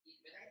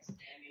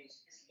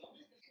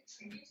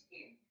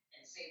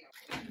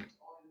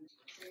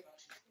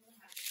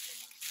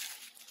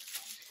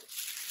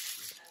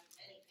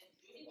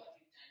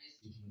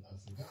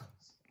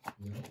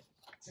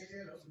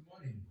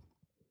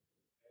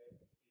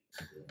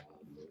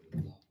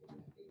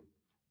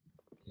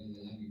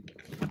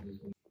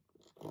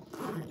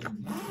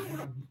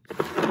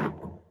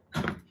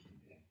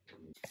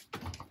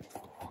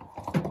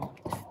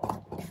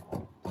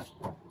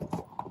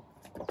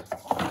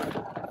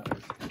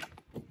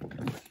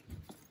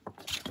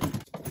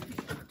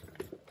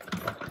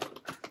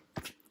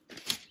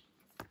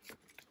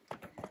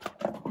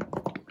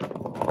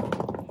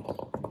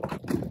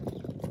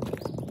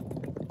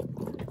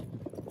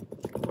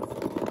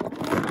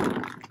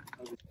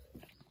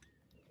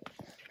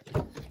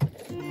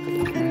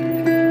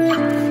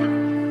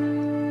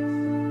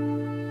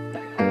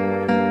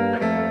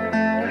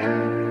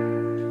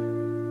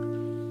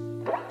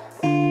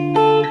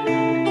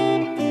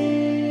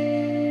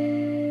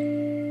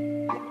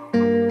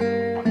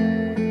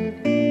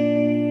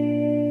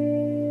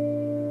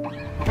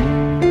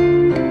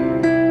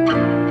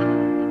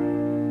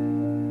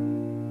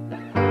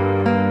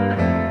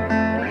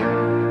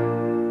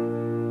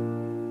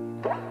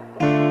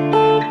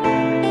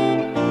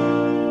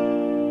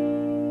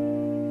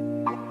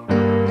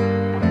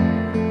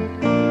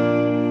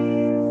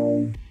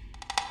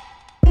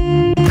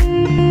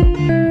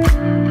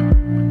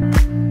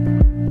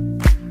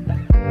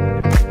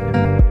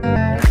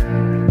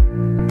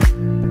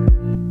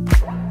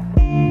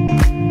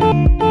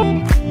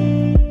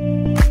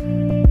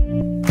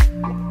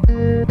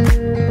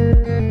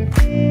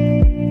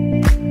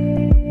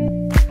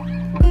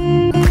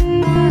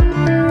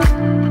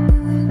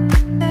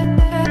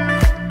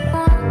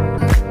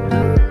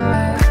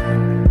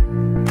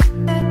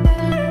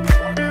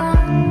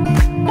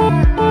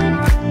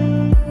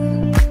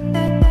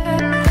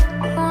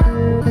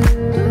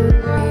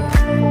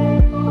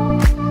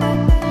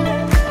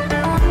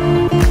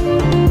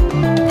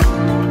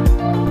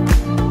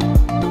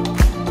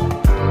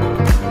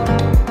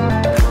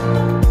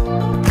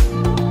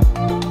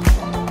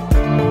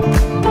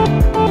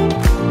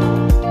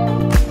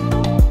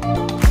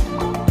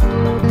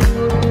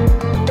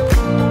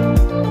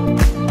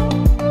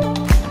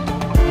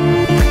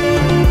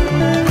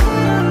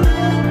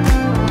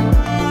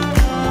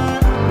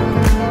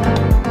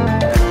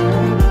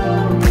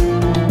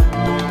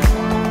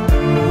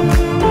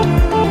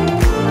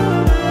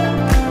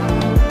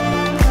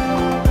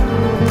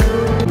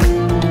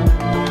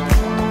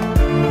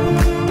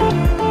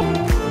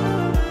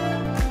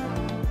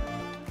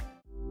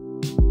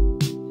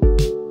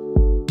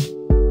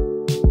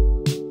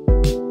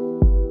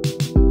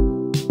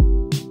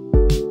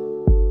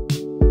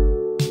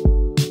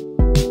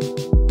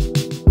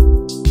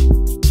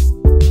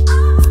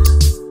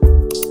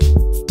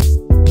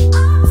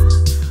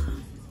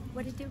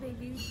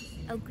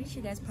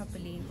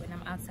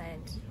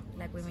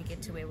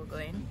to where we're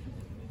going.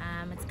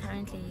 It's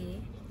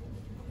currently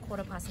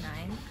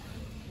 9:15.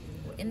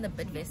 We're in the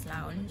Bidvest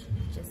lounge,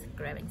 just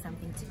grabbing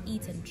something to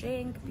eat and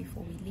drink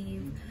before we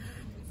leave.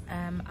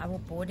 Our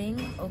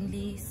boarding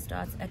only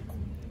starts at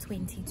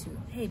 22.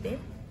 Hey babe,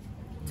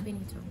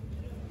 22.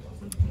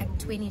 At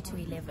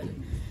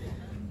 22:11.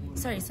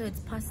 Sorry, so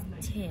it's past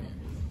 10.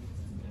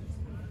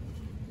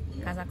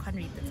 Guys, I can't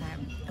read the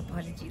time.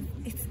 Apologies.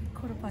 It's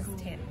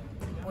 10:15.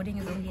 Boarding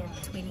is only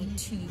at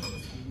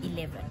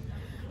 22:11.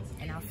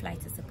 And our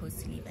flight is supposed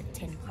to leave at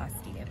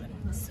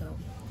 11:10. So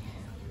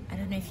I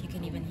don't know if you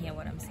can even hear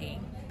what I'm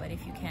saying, but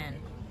if you can.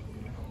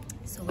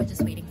 So we're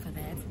just waiting for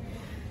that.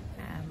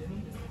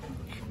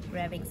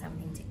 Grabbing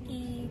something to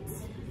eat,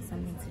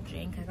 something to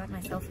drink. I got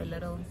myself a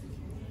little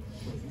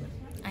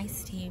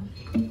iced tea.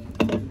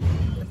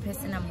 The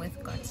person I'm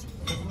with got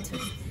lemon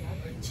twist.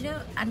 Do you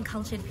know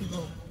uncultured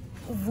people?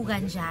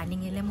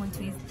 Lemon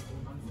twist.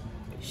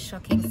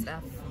 Shocking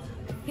stuff.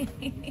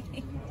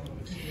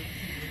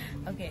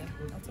 Okay,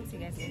 I'll talk to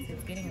you guys later.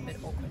 It's getting a bit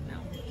awkward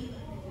now. You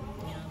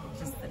know,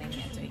 just sitting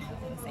here doing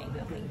nothing, saying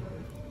nothing.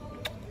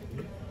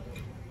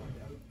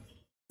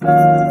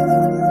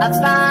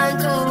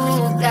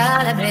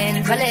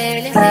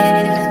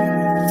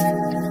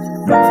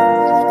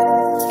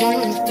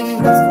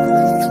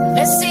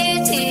 The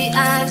city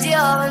and the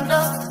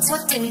ondo,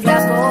 putting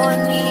black on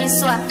me,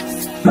 swap.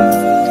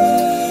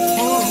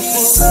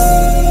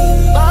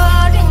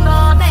 Boarding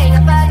on me, a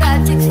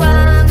bagatic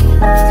one.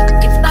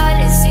 If I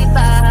see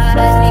bad,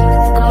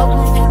 go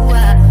to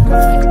work.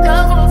 Go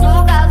to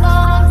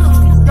Gabon,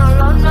 no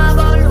longer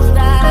go to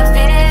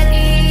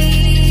Gabelli.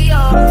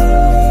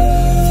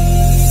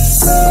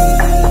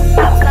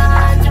 I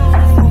plan to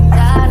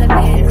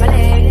Galabel,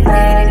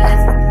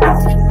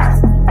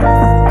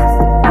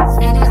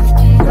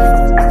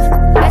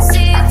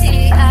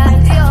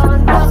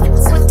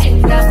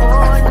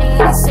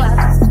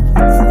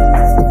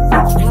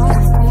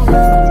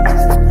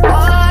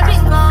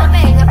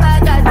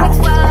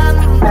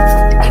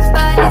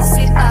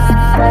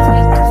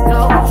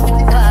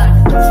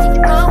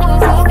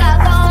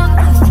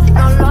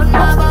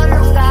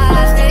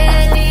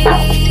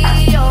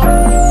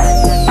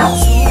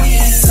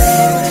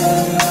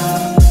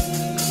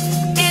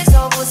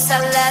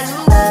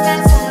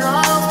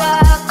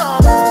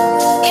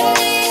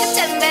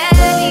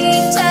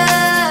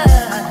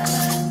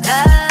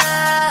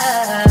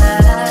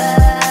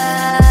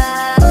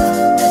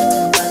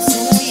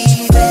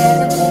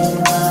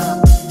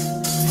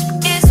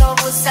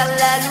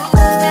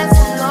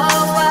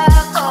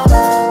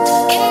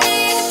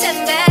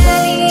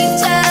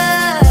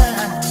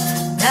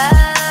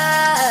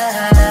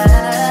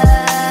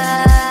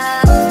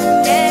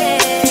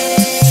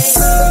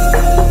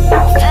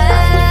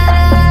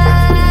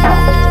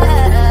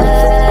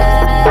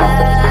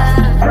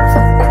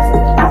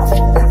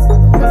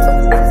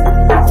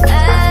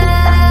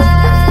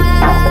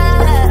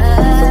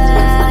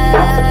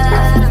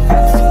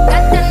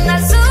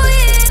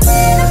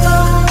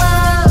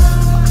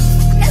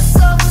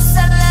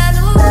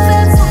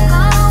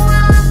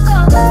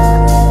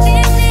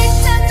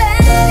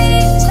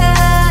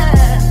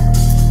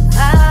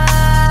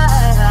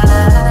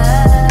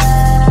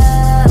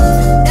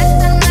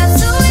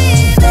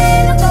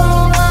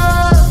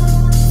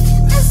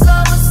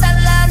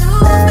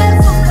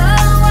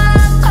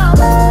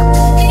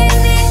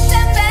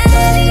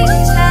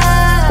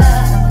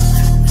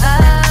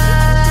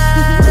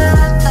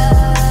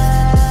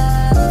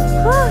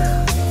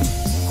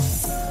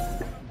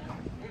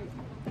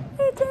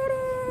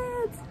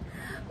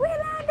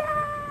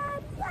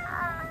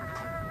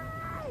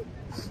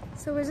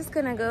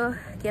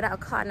 get our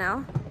car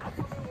now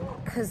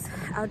because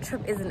our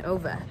trip isn't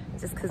over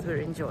just because we're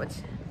in George.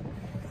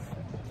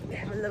 We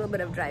have a little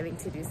bit of driving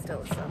to do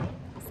still, so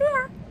see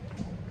ya.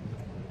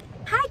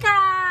 Hi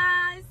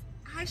guys,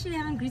 I actually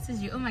haven't greeted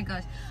you. Oh my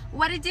gosh,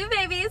 what it do,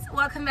 babies?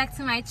 Welcome back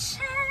to my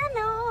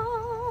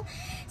channel.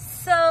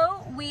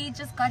 So we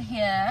just got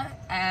here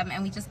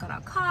and we just got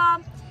our car.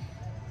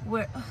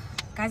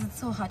 Guys, it's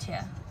so hot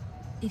here.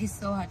 It is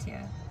so hot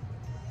here.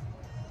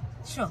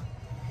 Sure.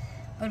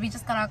 But we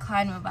just got our car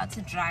and we're about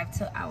to drive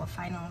to our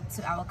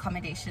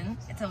accommodation.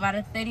 It's about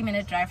a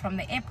 30-minute drive from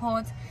the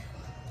airport,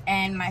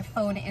 and my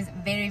phone is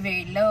very,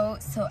 very low,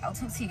 so I'll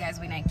talk to you guys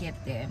when I get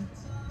there.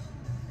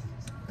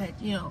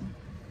 But you know,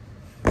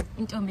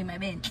 don't be my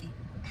Bentley.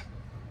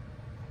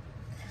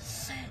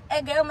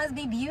 A girl must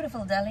be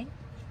beautiful, darling.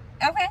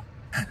 Okay.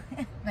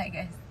 Bye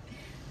guys.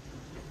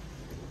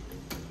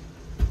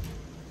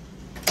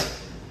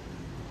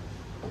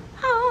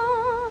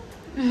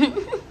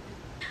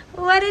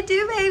 What it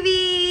do,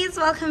 babies?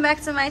 Welcome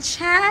back to my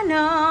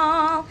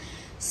channel.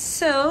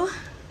 So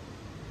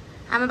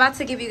I'm about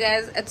to give you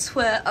guys a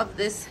tour of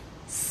this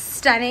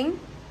stunning,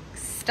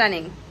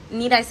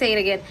 need I say it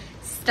again,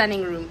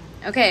 stunning room.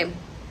 Okay,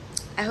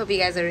 I hope you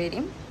guys are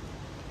ready.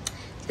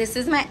 This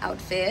is my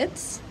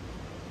outfit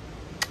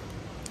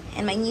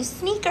and my new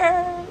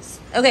sneakers.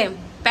 Okay,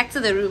 back to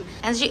the room.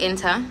 As you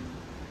enter,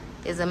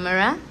 there's a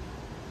mirror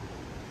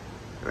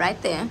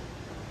right there,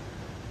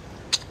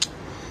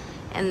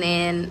 and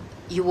then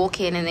you walk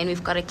in, and then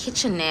we've got a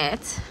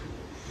kitchenette.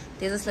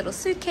 There's this little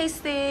suitcase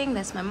thing,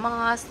 that's my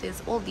mask.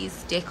 There's all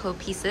these deco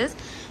pieces.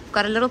 We've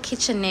got a little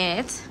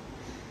kitchenette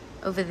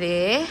over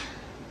there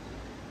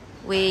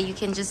where you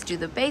can just do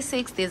the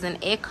basics. There's an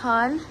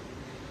aircon,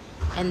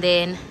 and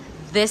then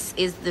this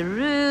is the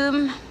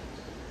room.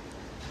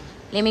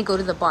 Let me go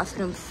to the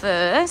bathroom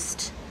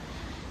first.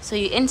 So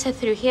you enter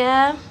through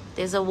here.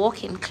 There's a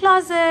walk-in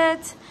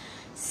closet,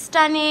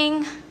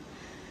 stunning.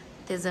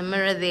 There's a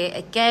mirror there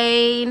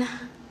again.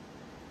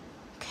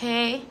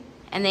 Okay,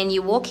 and then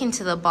you walk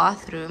into the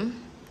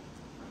bathroom.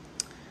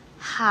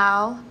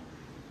 How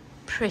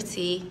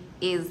pretty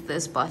is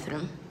this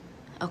bathroom?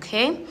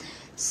 Okay,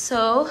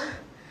 so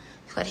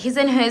you've got his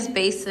and hers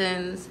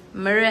basins,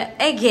 mirror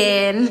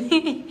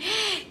again.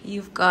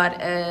 You've got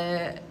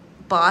a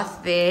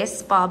bath there,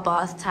 spa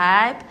bath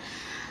type.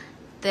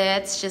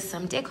 That's just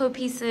some deco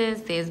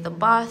pieces. There's the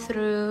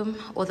bathroom,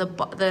 or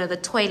the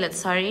toilet,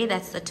 sorry,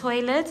 that's the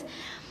toilet.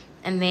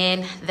 And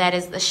then that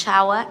is the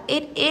shower.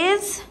 It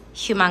is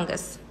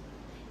humongous.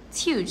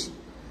 It's huge.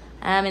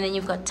 And then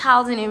you've got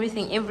towels and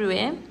everything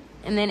everywhere.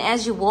 And then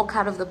as you walk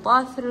out of the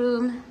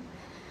bathroom,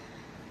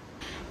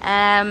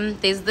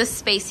 there's this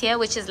space here,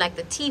 which is like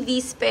the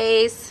TV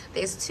space.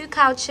 There's 2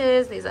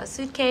 couches. There's our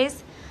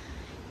suitcase.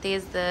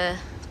 There's the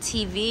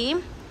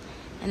TV.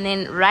 And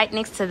then right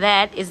next to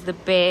that is the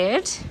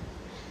bed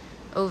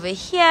over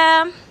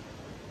here,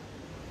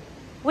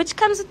 which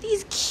comes with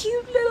these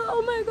cute little,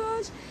 oh my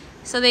gosh.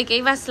 So they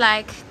gave us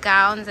like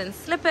gowns and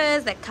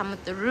slippers that come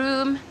with the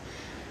room.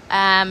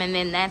 And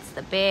then that's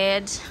the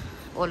bed,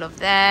 all of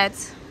that,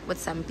 with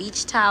some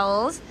beach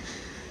towels.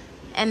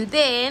 And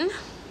then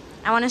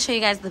I want to show you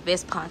guys the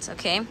best part,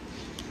 okay?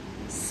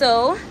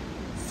 So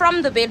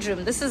from the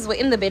bedroom, we're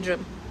in the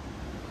bedroom.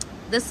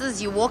 This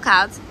is, you walk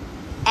out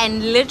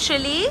and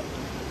literally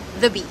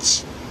the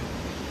beach.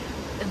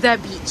 The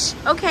beach.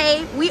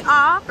 Okay, we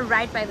are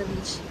right by the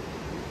beach.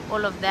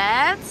 All of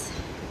that.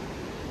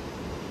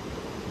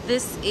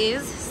 This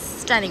is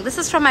stunning. This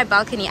is from my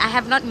balcony. I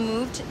have not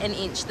moved an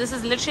inch. This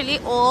is literally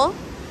all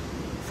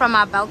from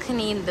our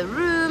balcony in the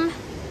room.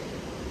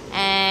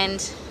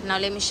 And now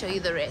let me show you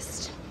the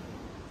rest.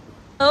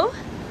 So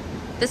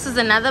this is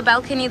another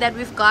balcony that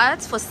we've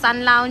got for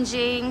sun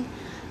lounging.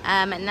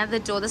 Another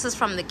door. This is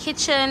from the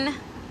kitchen.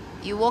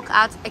 You walk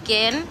out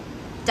again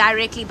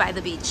directly by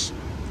the beach.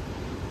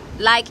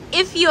 Like,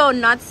 if you're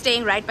not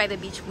staying right by the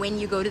beach when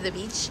you go to the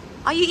beach,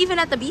 are you even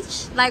at the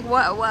beach? Like,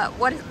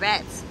 what is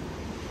that?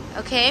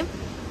 Okay,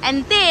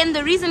 and then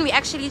the reason we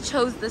actually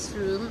chose this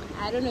room,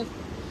 I don't know if,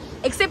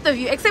 except the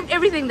view, except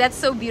everything that's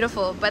so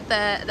beautiful, but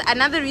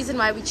another reason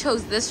why we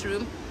chose this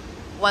room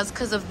was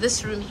because of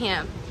this room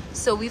here.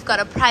 So we've got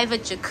a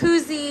private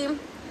jacuzzi,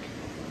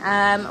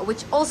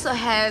 which also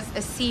has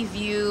a sea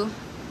view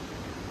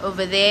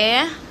over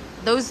there.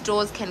 Those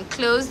doors can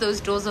close,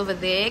 those doors over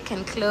there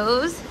can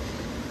close.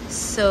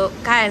 So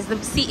guys,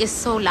 the sea is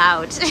so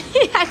loud.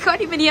 I can't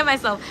even hear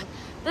myself.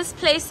 This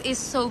place is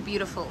so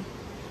beautiful.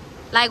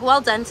 Like,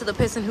 well done to the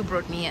person who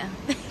brought me here.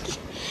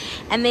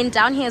 And then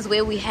down here is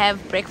where we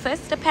have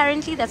breakfast,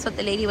 apparently. That's what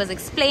the lady was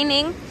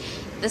explaining.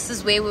 This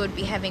is where we would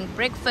be having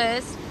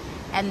breakfast.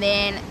 And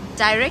then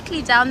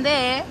directly down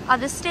there are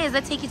the stairs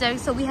that take you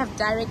direct. So we have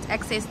direct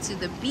access to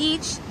the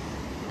beach.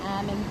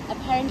 And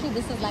apparently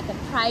this is like a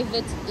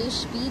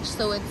private-ish beach.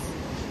 So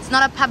it's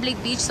not a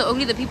public beach. So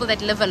only the people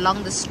that live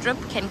along the strip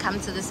can come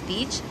to this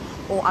beach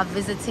or are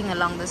visiting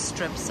along the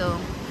strip. So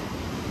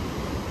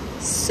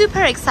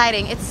super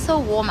exciting. It's so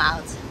warm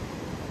out,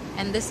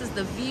 and this is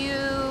the view.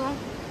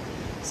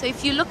 So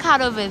if you look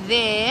out over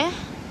there,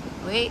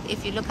 Wait,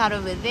 if you look out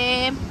over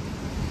there,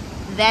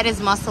 that is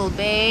Mossel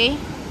Bay.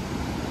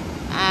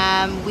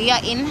 We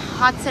are in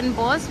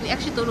Hartenbos. We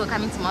actually thought we were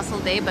coming to Mossel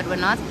Bay, but we're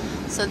not.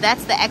 So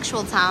that's the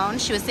actual town.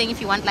 She was saying if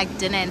you want like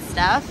dinner and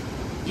stuff,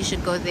 you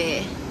should go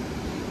there,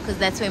 because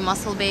that's where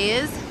Mossel Bay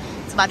is.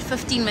 It's about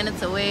 15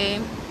 minutes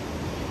away.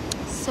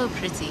 So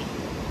pretty.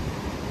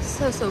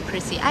 So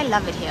pretty. I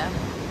love it here.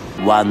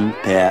 One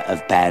pair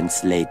of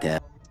pants later.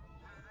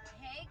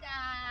 Hey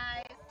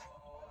guys.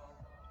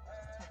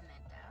 Just turn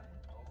that down.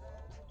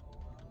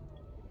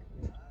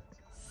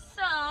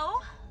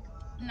 So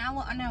now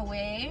we're on our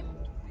way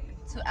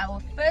to our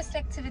first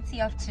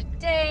activity of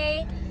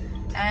today.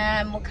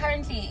 We're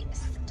currently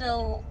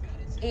still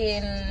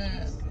in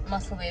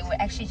Mossel Bay. We're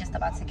actually just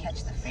about to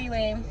catch the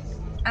freeway.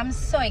 I'm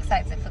so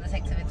excited for this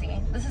activity.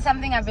 This is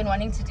something I've been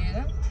wanting to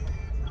do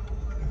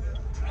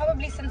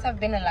probably since I've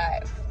been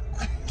alive.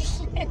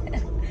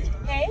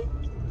 Hey?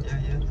 Yeah.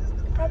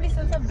 Probably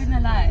since I've been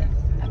alive.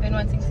 I've been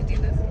wanting to do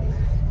this.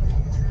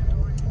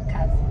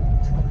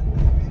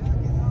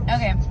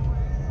 Okay.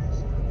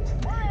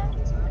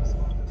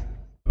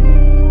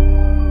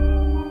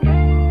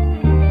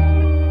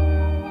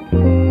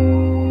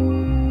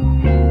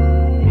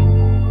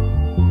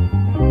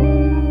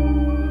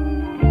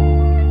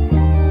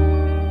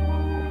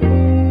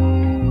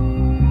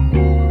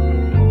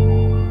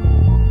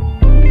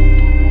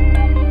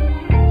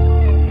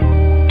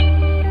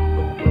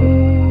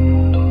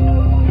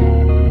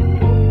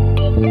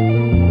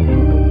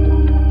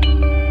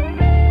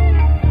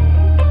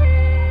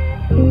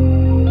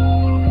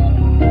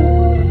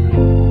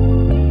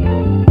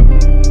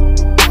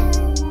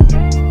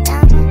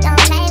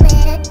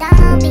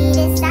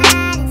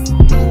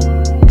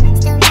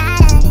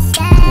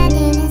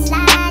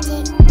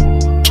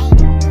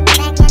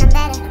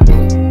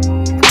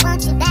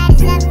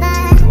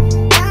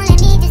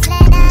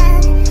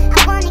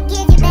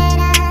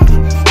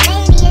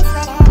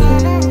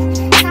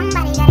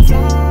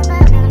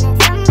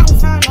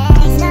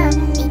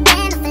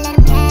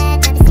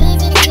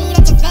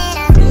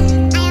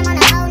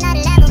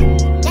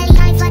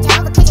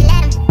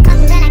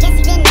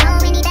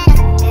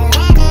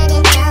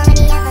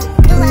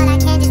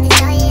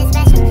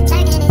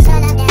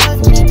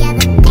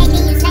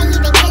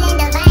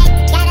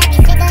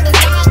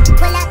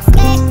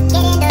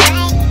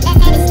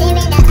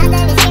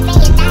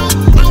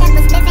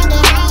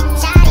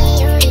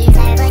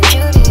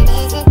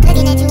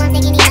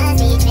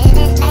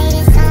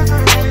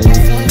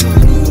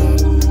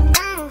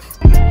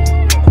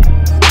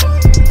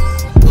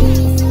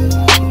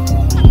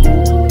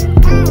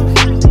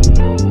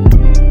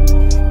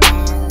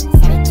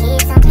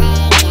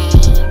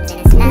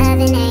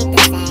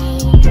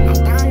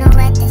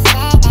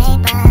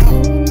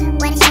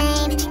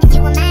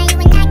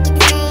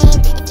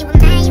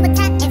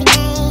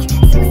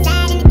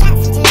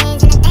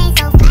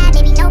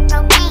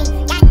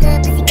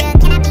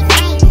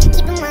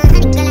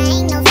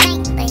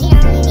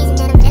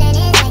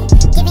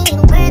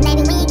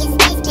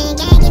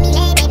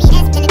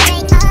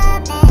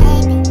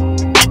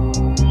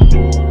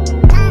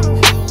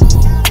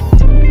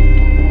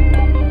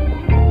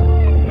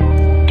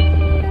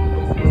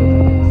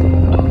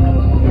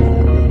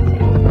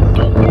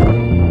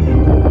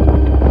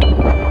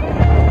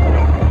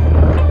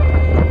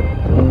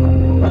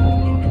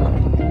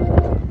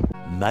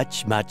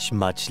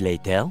 Much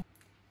later.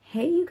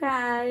 Hey you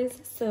guys,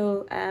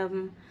 so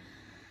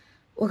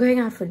we're going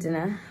out for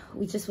dinner.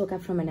 We just woke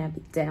up from a nap.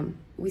 Damn,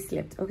 we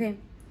slept. Okay,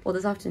 well,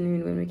 this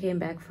afternoon when we came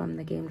back from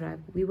the game drive,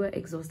 we were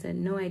exhausted,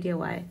 no idea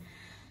why.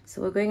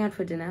 So we're going out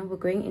for dinner. We're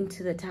going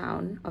into the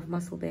town of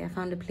Mossel Bay. I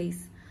found a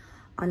place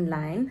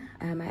online.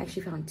 I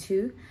actually found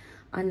two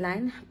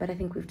online, but I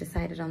think we've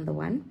decided on the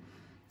one.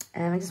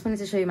 I just wanted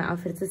to show you my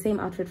outfit. It's the same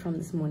outfit from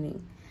this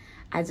morning.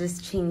 I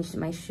just changed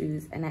my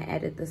shoes and I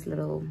added this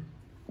little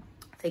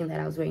thing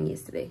that I was wearing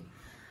yesterday,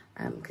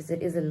 because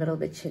it is a little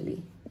bit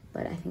chilly,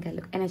 but I think I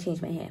look, and I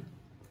changed my hair.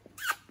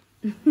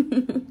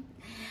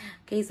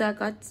 Okay, so I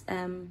got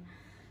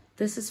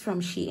this is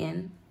from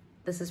Shein.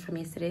 This is from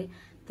yesterday.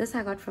 This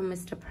I got from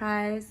Mr.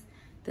 Price.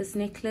 This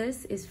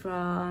necklace is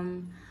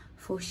from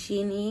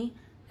Foschini,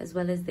 as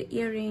well as the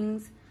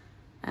earrings,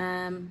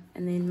 and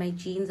then my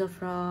jeans are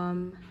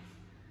from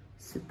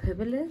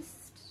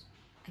Superbalist,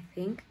 I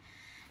think.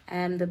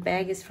 The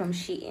bag is from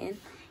Shein.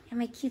 And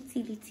my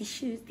cutesy litty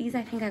shoes, these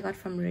I think I got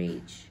from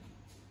Rage,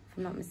 if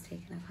I'm not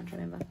mistaken. I can't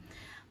remember,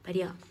 but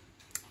yeah,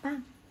 bye.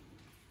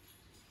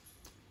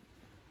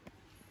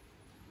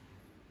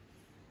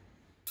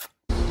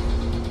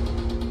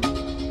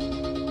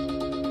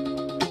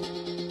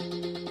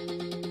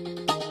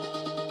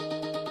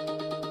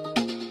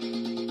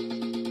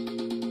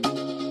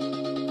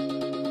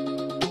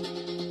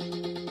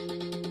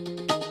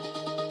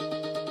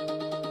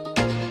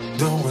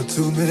 Don't want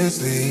to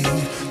mislead.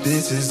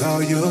 This is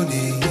all you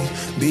need.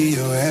 Be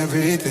your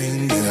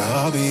everything, yeah,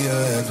 I'll be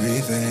your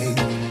everything.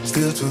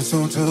 Still too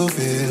soon to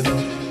feel.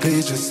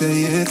 Please just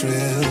say it's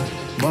real.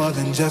 More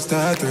than just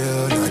a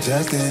thrill, not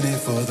just in it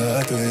for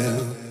the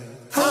thrill.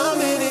 I'm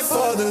in it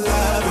for the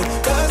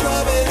love, 'cause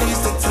love it needs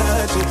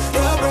touch it.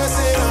 Your breath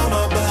sit on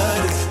my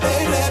body.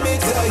 Babe, let me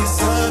tell you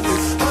something.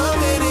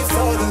 I'm in it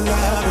for the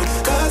loving,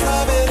 cause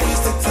loving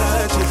needs to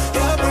touch it.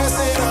 Your breath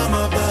sit on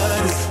my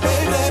body.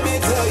 Babe, let me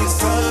tell you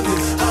something.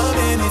 I'm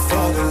in it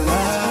for the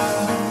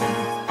love.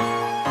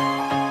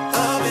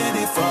 I'm in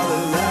it for the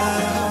love.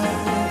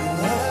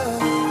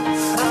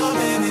 I'm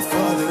in it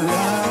for the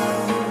love.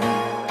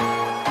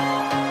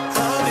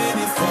 I'm in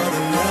it for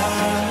the love.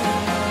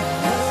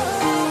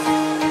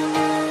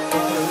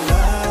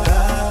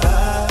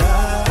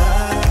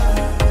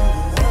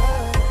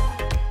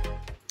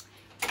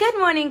 Good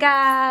morning,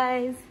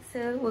 guys. So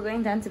we're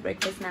going down to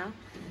breakfast now.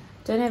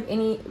 Don't have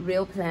any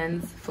real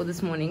plans for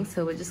this morning,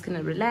 so we're just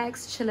gonna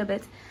relax, chill a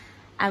bit.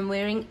 I'm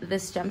wearing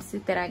this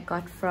jumpsuit that I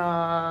got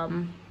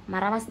from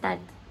Marabastad.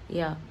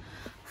 Yeah,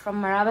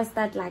 from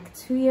Marabastad like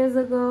 2 years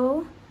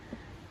ago.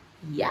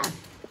 Yeah,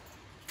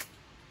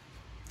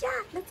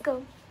 let's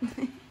go.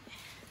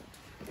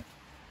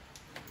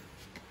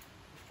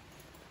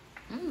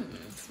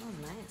 Smells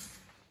nice.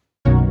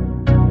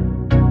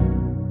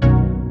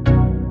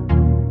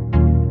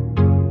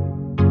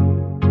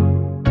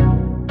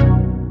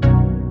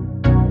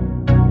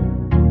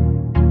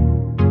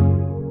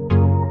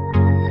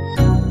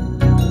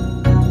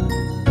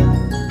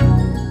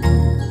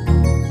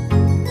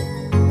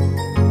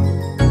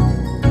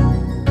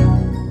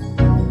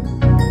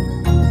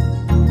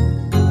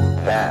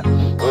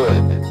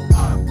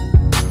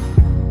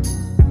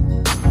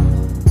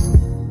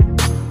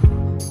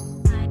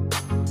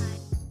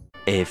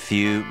 A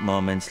few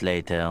moments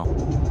later.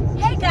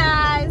 Hey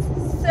guys,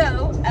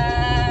 so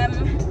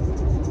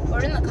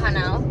we're in the car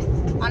now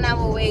on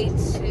our way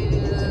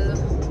to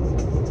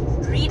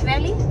Reed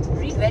Valley,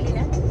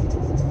 no?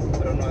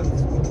 I don't know.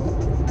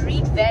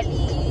 Reed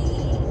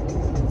Valley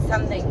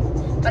something,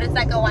 but it's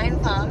like a wine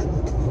farm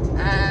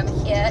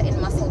here in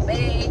Mossel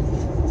Bay.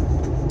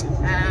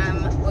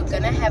 We're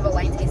gonna have a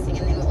wine tasting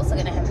and then we're also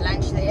gonna have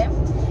lunch there.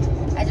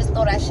 I just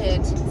thought I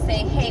should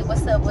say, hey,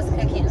 what's up, what's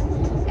cooking?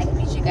 I can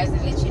reach you guys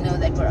and let you know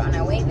that we're on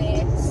our way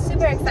there.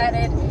 Super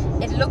excited.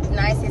 It looked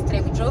nice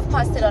yesterday. We drove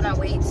past it on our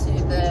way to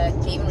the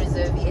game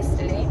reserve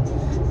yesterday,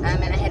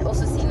 and I had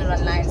also seen it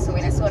online, so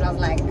when I saw it I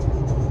was like,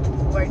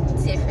 we're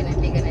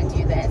definitely gonna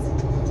do that.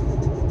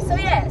 So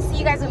yeah, see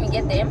you guys when we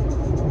get there.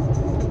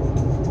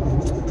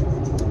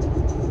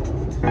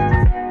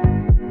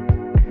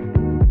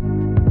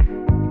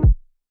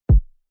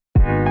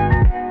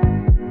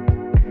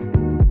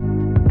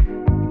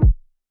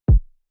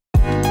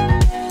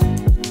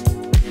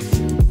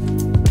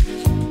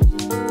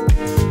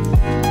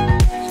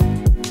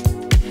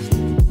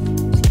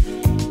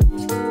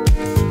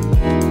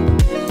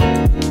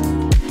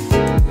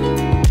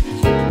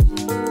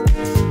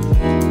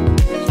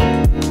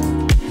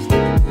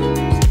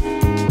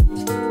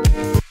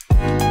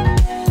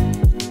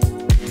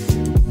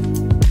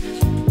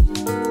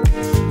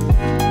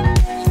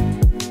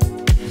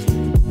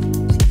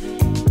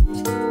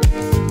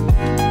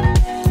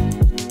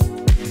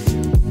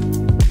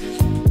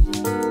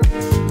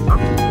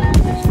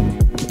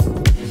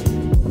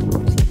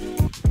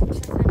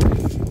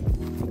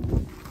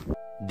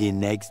 The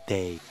next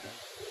day.